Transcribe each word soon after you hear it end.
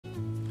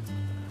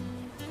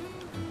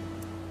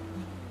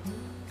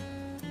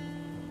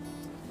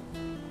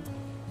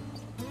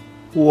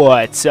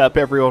What's up,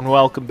 everyone?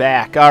 Welcome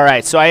back.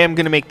 Alright, so I am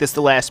going to make this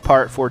the last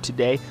part for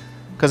today,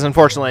 because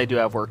unfortunately I do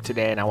have work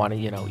today, and I want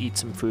to, eat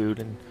some food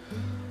and,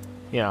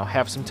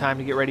 have some time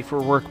to get ready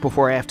for work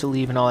before I have to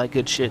leave and all that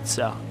good shit,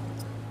 so,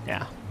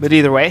 yeah. But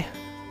either way,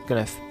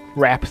 going to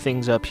wrap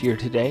things up here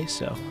today,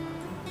 so,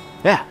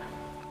 yeah.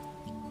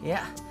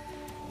 Yeah.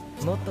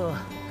 もっと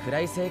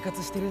暗い生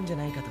活してるんじゃ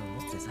ないかと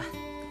思ってさ。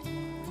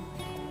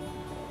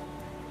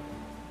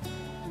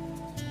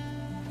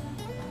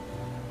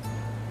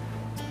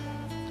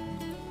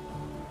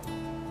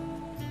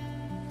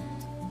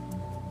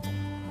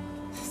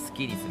好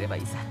きにすれば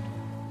いいさ。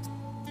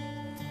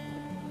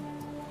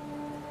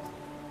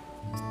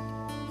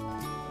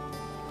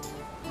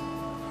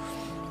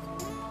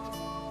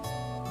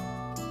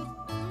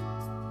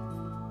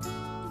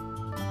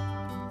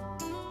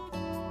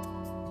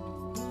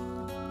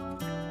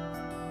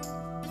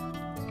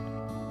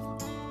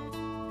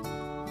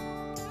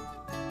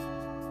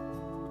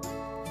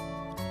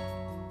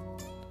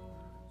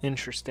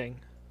Interesting.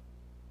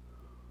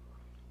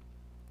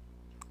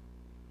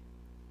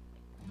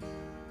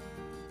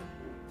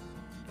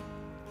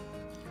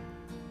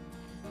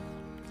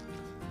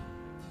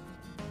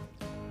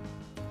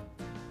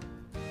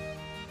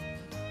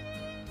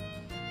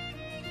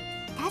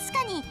確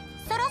かに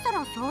そろそ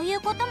ろそういう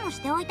こともし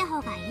ておいた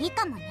方がいい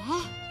かもね。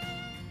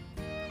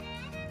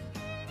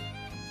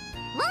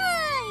わ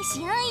ーい、試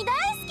合大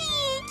好き。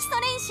基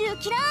礎練習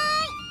嫌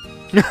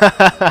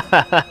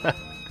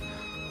い。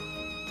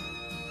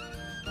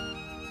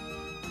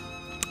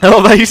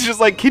Oh, he's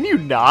just like, can you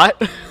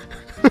not?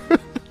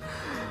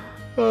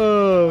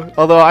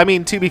 Although, I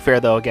mean, to be fair,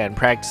 though, again,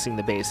 practicing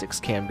the basics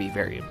can be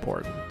very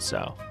important,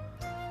 so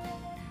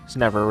it's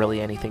never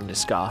really anything to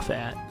scoff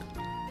at.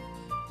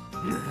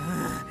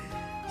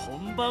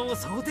 本番を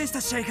想定した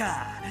試合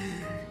か。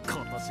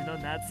今年の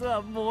夏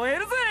は燃え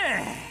るぜ。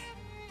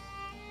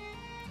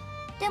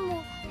で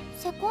も、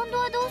セコンド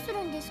はどうす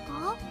るんです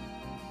か？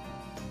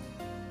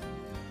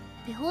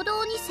平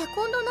等にセ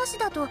コンドなし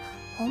だと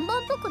本番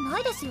っぽくな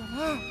いですよね。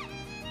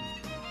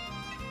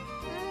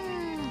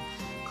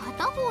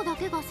片方だ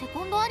けがセ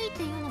コンドありっ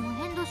ていうのも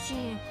変だし、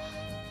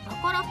だ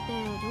からって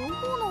両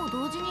方のを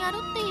同時にやる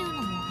っていうの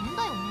も変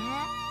だよね。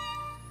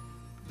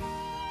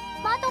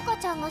まどか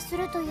ちゃんがす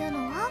るという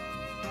のは？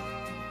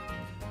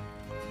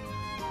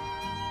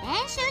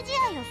練習試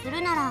合をす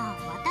るなら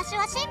私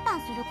は審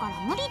判するから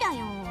無理だ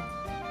よ。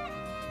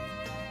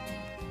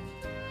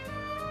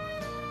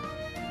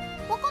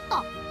わかっ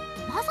た、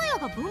マサヤ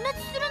が分裂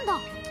するんだ。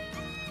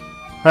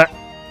はい。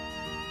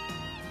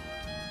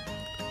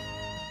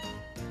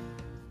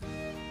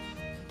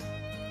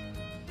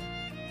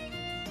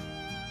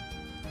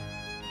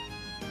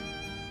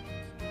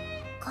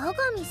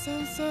鏡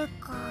先生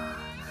か。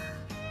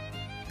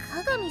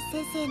鏡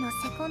先生の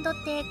セコンドっ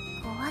て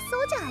怖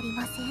そうじゃあり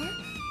ません？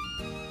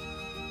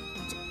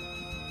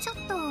ちょっ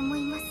と思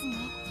いますね。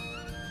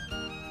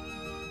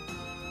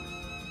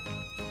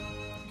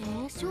冷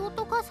笑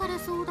とかされ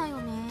そうだよ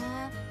ね。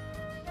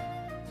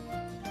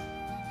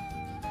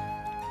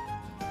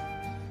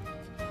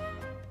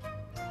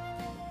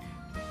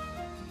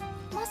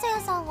マサ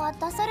ヤさんは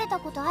出された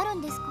ことある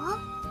んですか？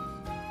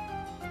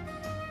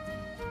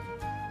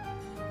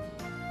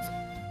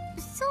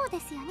そうで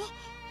すよね。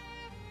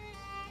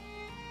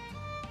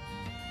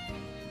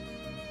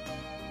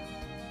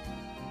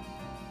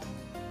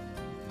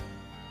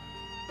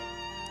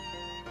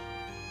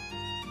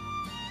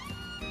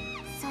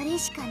それ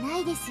しかな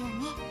いですよね。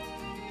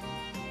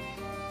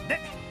で、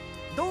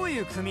どうい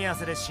う組み合わ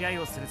せで試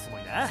合をするつも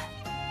りだ？よ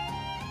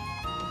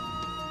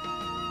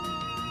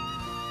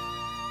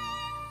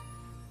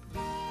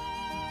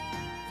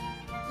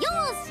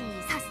ーし、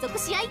早速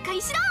試合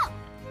開始だ。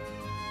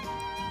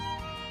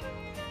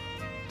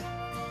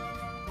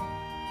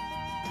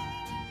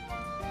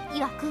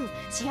いわく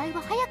試合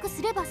は早く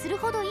すればする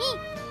ほどいい。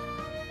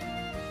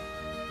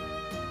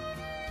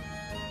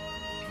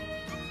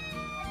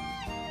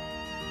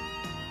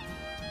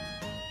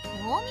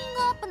ウォーミン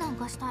グアップなん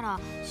かしたら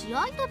試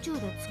合途中で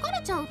疲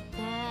れちゃうって。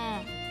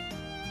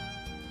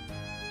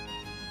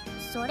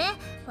それ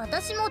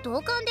私も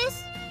同感で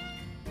す。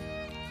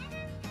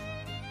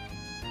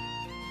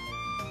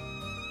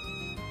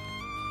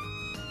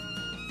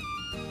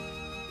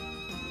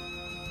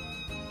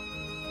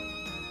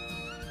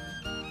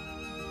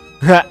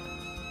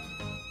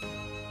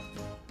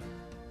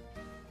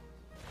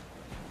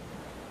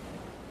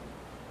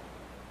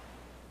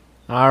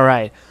All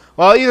right.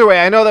 Well, either way,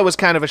 I know that was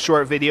kind of a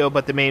short video,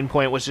 but the main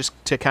point was just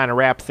to kind of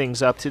wrap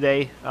things up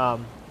today.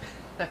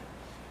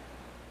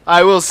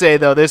 I will say,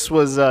 though, this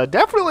was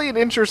definitely an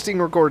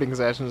interesting recording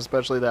session,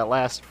 especially that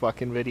last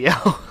fucking video.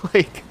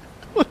 Like,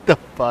 what the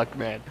fuck,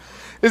 man?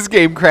 This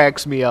game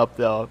cracks me up,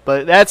 though.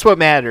 But that's what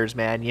matters,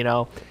 man,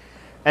 And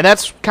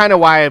that's kind of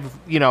why I've,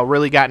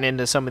 really gotten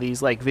into some of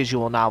these, like,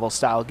 visual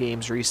novel-style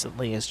games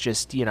recently, is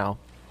just,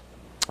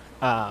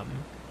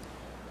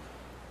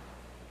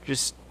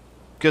 just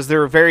because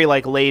they're very,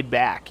 like, laid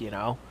back,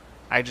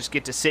 I just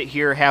get to sit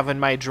here having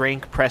my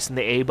drink, pressing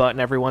the A button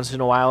every once in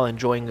a while,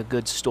 enjoying a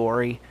good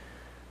story.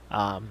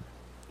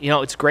 you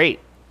know, it's great.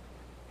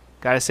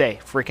 Gotta say,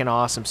 freaking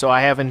awesome. So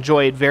I have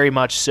enjoyed very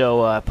much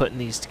so putting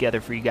these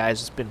together for you guys.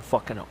 It's been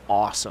fucking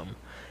awesome.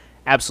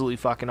 Absolutely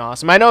fucking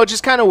awesome. I know it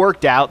just kind of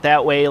worked out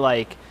that way,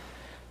 like,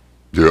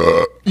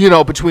 you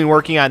know, between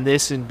working on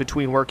this and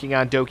between working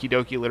on Doki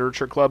Doki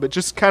Literature Club, it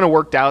just kind of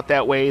worked out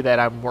that way that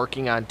I'm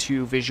working on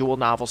 2 visual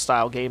novel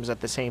style games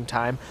at the same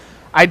time.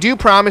 I do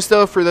promise,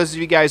 though, for those of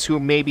you guys who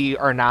maybe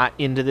are not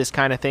into this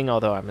kind of thing,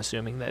 although I'm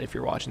assuming that if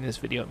you're watching this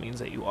video, it means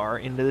that you are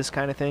into this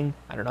kind of thing.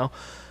 I don't know.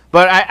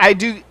 But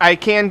I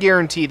can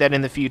guarantee that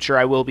in the future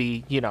I will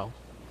be, you know,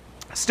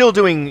 still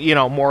doing, you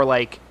know, more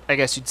like, I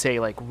guess you'd say,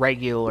 like,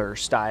 regular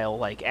style,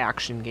 like,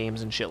 action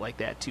games and shit like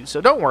that, too. So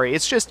don't worry.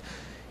 It's just,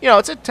 you know,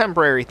 it's a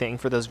temporary thing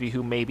for those of you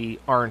who maybe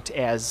aren't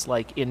as,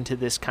 like, into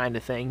this kind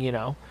of thing, you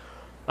know.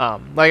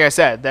 Like I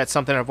said, that's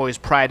something I've always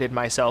prided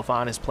myself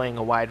on, is playing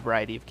a wide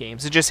variety of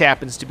games. It just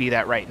happens to be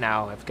that right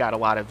now I've got a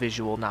lot of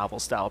visual novel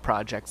style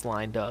projects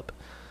lined up.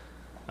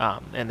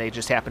 And they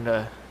just happen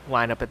to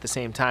line up at the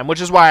same time,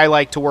 which is why I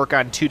like to work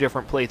on 2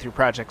 different playthrough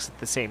projects at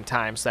the same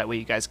time, so that way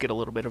you guys get a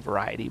little bit of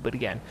variety. But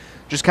again,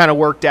 just kind of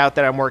worked out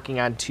that I'm working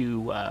on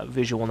 2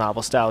 visual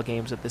novel style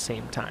games at the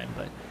same time.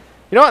 But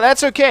you know what,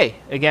 that's okay,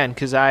 again,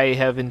 because I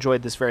have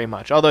enjoyed this very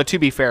much. Although, to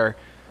be fair,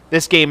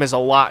 this game is a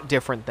lot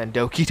different than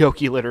Doki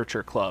Doki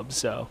Literature Club,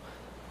 so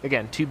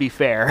again, to be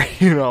fair,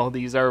 you know,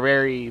 these are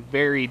very,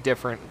 very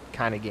different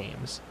kind of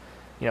games,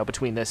 you know,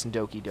 between this and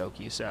Doki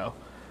Doki, so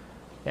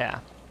yeah.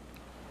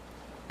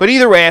 But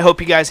either way, I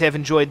hope you guys have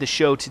enjoyed the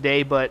show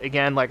today. But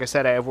again, like I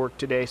said, I have work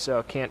today, so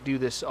I can't do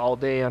this all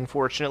day,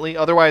 unfortunately.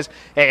 Otherwise,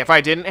 hey, if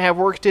I didn't have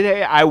work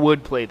today, I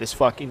would play this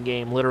fucking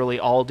game literally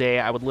all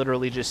day. I would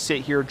literally just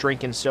sit here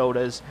drinking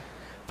sodas,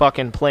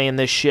 fucking playing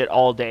this shit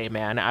all day,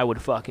 man. I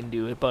would fucking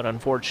do it. But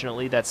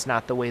unfortunately, that's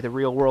not the way the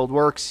real world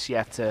works. You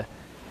have to,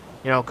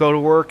 you know, go to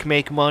work,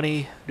 make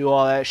money, do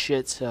all that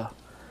shit. So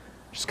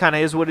just kind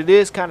of is what it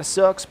is. Kind of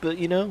sucks, but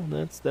you know,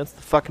 that's the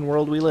fucking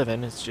world we live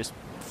in. It's just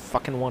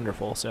fucking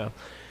wonderful. So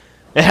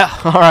yeah,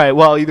 alright,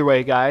 well, either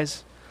way,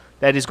 guys,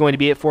 that is going to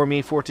be it for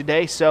me for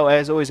today. So,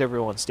 as always,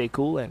 everyone, stay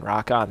cool and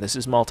rock on. This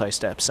is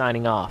Multi-Step,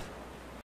 signing off.